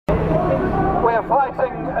We're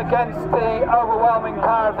fighting against the overwhelming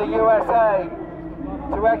power of the USA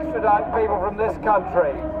to extradite people from this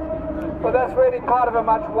country. But that's really part of a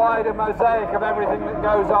much wider mosaic of everything that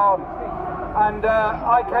goes on. And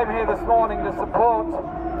I came here this morning to support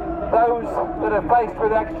those that are faced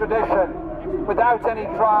with extradition without any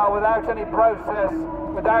trial, without any process,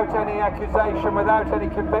 without any accusation, without any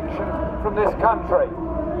conviction from this country.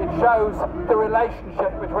 It shows the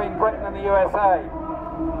relationship between Britain and the USA.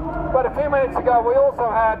 But a few minutes ago we also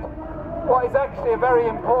had what is actually a very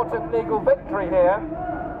important legal victory here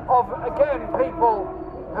of, again, people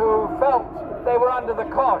who felt they were under the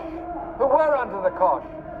cosh, who were under the cosh.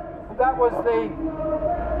 That was the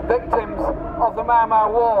victims of the Mau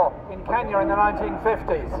Mau War in Kenya in the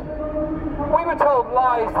 1950s. We were told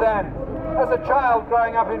lies then. As a child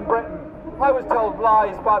growing up in Britain, I was told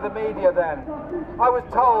lies by the media then. I was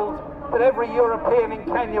told that every European in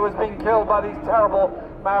Kenya was being killed by these terrible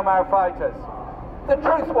Mau Mau fighters. The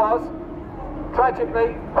truth was,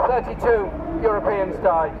 tragically, 32 Europeans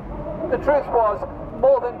died. The truth was,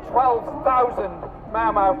 more than 12,000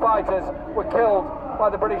 Mau Mau fighters were killed by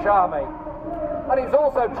the British Army. And it was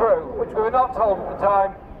also true, which we were not told at the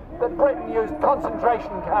time, that Britain used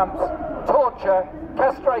concentration camps, torture,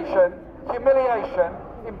 castration, humiliation,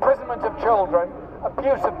 imprisonment of children,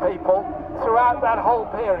 abuse of people throughout that whole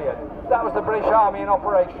period. That was the British Army in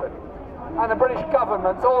operation. And the British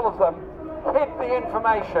governments, all of them, hid the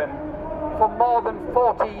information for more than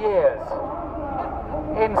 40 years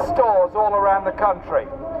in stores all around the country.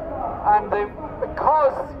 And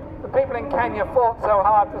because the people in Kenya fought so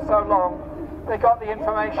hard for so long, they got the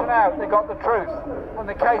information out, they got the truth, and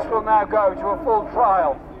the case will now go to a full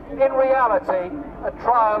trial. In reality, a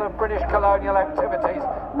trial of British colonial activities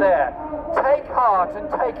there. Take heart and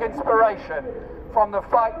take inspiration from the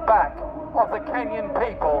fight back of the Kenyan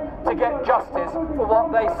people to get justice for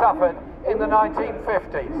what they suffered in the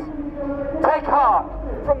 1950s. Take heart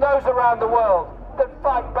from those around the world that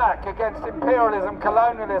fight back against imperialism,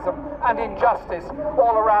 colonialism and injustice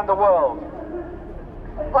all around the world.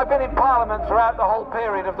 I've been in Parliament throughout the whole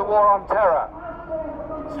period of the War on Terror.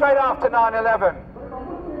 Straight after 9/11,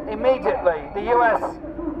 immediately the US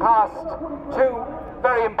passed two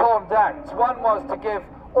very important acts. One was to give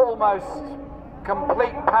almost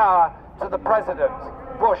complete power to the President,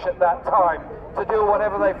 Bush at that time, to do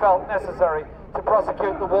whatever they felt necessary to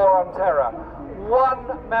prosecute the War on Terror.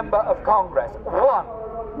 One member of Congress, one,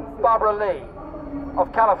 Barbara Lee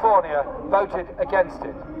of California, voted against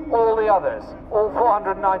it. All the others, all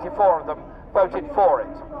 494 of them, voted for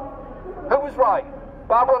it. Who was right?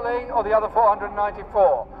 Barbara Lee or the other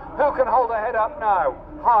 494? Who can hold her head up now?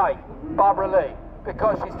 Hi, Barbara Lee,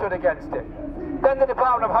 because she stood against it. Then the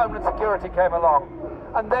Department of Homeland Security came along,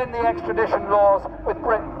 and then the extradition laws with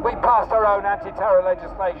Britain. We passed our own anti-terror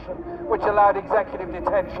legislation, which allowed executive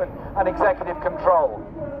detention and executive control.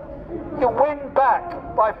 You win back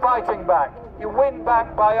by fighting back. You win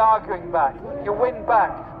back by arguing back. You win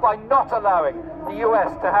back by not allowing the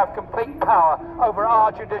US to have complete power over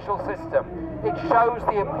our judicial system. It shows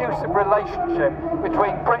the abusive relationship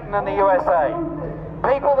between Britain and the USA.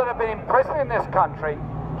 People that have been imprisoned in this country,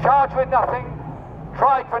 charged with nothing,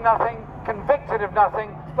 tried for nothing, convicted of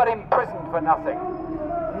nothing, but imprisoned for nothing.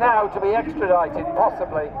 Now to be extradited,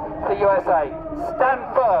 possibly, to the USA. Stand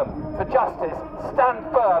firm for justice. Stand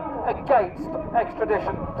firm against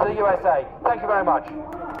extradition to the USA. Thank you very much.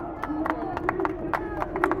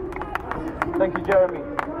 Thank you, Jeremy.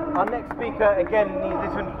 Our next speaker, again, needs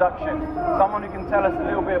this introduction. Someone who can tell us a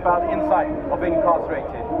little bit about the insight of being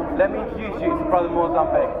incarcerated. Let me introduce you to Brother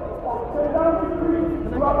Moazzam Begg.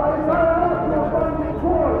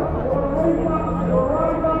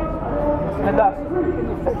 Bismillah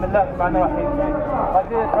ar-Rahman ar-Rahim. My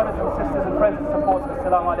dear brothers and sisters and friends and supporters,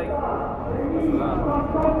 Assalamu alaikum.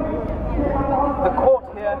 The court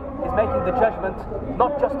here is making the judgment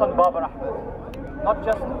not just on Babar Ahmad, not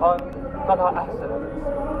just on Talha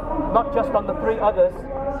Ahsan, not just on the three others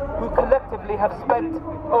who collectively have spent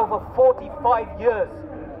over 45 years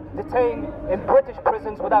detained in British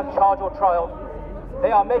prisons without charge or trial.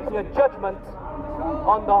 They are making a judgment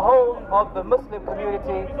on the whole of the Muslim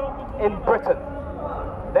community in Britain.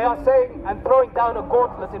 They are saying and throwing down a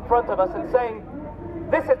gauntlet in front of us and saying,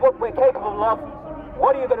 this is what we're capable of,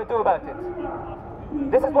 what are you going to do about it?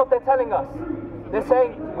 This is what they're telling us. They're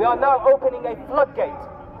saying, we are now opening a floodgate,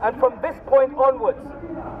 and from this point onwards,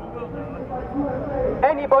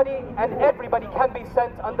 anybody and everybody can be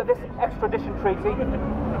sent under this extradition treaty,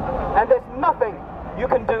 and there's nothing you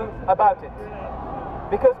can do about it.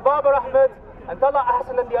 Because Babar Ahmad and Talha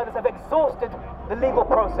Ahsan and the others have exhausted the legal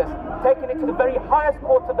process, taking it to the very highest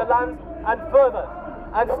courts of the land and further.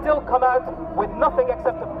 and still come out with nothing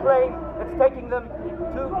except a plane that's taking them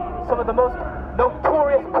to some of the most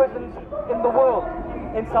notorious prisons in the world.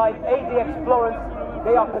 Inside ADX Florence,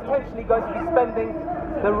 they are potentially going to be spending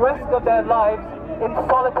the rest of their lives in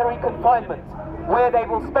solitary confinement, where they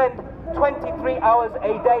will spend 23 hours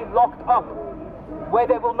a day locked up, where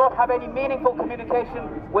they will not have any meaningful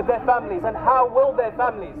communication with their families. And how will their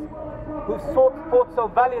families, who've fought so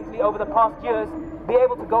valiantly over the past years, be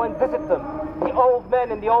able to go and visit them? The old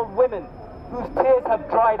men and the old women whose tears have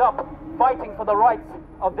dried up fighting for the rights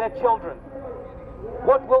of their children.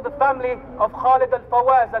 What will the family of Khalid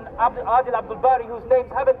al-Fawaz and Adil Abdul Bari, whose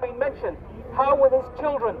names haven't been mentioned, how will his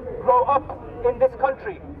children grow up in this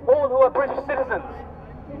country, all who are British citizens?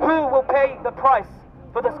 Who will pay the price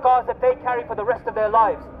for the scars that they carry for the rest of their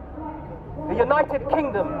lives? The United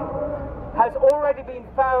Kingdom has already been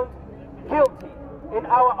found guilty in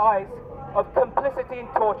our eyes of complicity in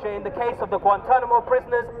torture in the case of the Guantánamo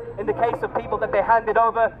prisoners, in the case of people that they handed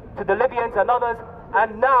over to the Libyans and others,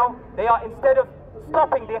 and now they are, instead of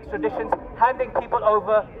stopping the extraditions, handing people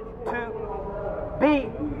over to be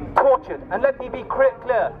tortured. And let me be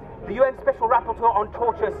clear, the UN Special Rapporteur on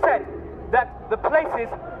Torture said that the places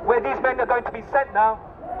where these men are going to be sent now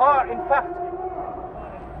are in fact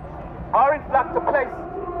a place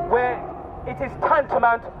where it is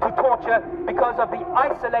tantamount to torture because of the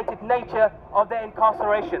isolated nature of their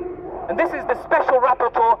incarceration. And this is the Special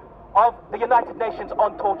Rapporteur of the United Nations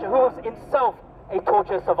on Torture, who is himself a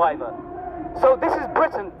torture survivor. So this is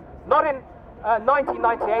Britain, not in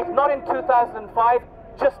 1998, not in 2005,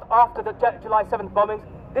 just after the July 7th bombings.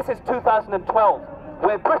 This is 2012,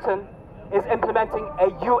 where Britain is implementing a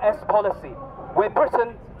US policy, where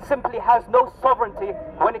Britain simply has no sovereignty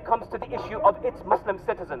when it comes to the issue of its Muslim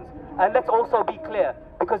citizens. And let's also be clear,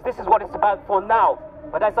 because this is what it's about for now.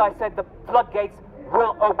 But as I said, the floodgates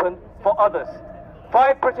will open for others.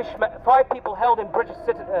 Five people held in British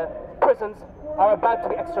prisons are about to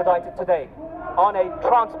be extradited today on a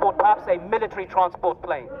transport, perhaps a military transport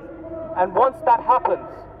plane. And once that happens,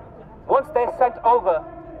 once they're sent over,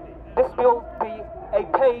 this will be a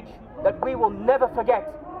page that we will never forget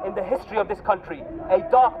in the history of this country. A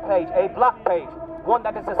dark page, a black page, one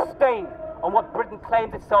that is a stain on what Britain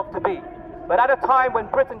claims itself to be. But at a time when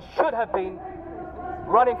Britain should have been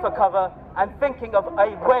running for cover and thinking of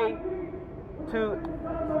a way to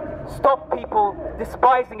stop people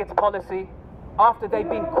despising its policy after they've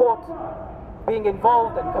been caught being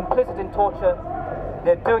involved and complicit in torture,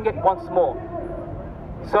 they're doing it once more.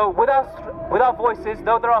 So with our voices,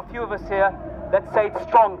 though there are a few of us here, let's say it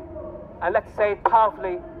strong, and let's say it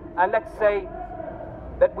powerfully, and let's say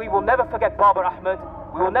that we will never forget Babar Ahmad,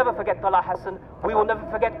 we will never forget Talha Ahsan, we will never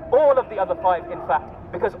forget all of the other five, in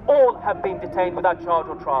fact, because all have been detained without charge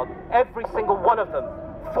or trial. Every single one of them.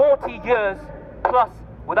 40 years plus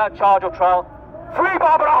without charge or trial. Free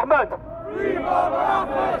Babar Ahmad! Free Babar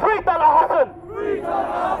Ahmad! Free Talha Ahsan! Free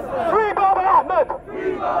Talha Ahsan! Free Babar Ahmad!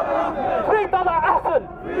 Free Babar Ahmad! Free Talha Ahsan!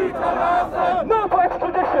 Free Talha Ahsan!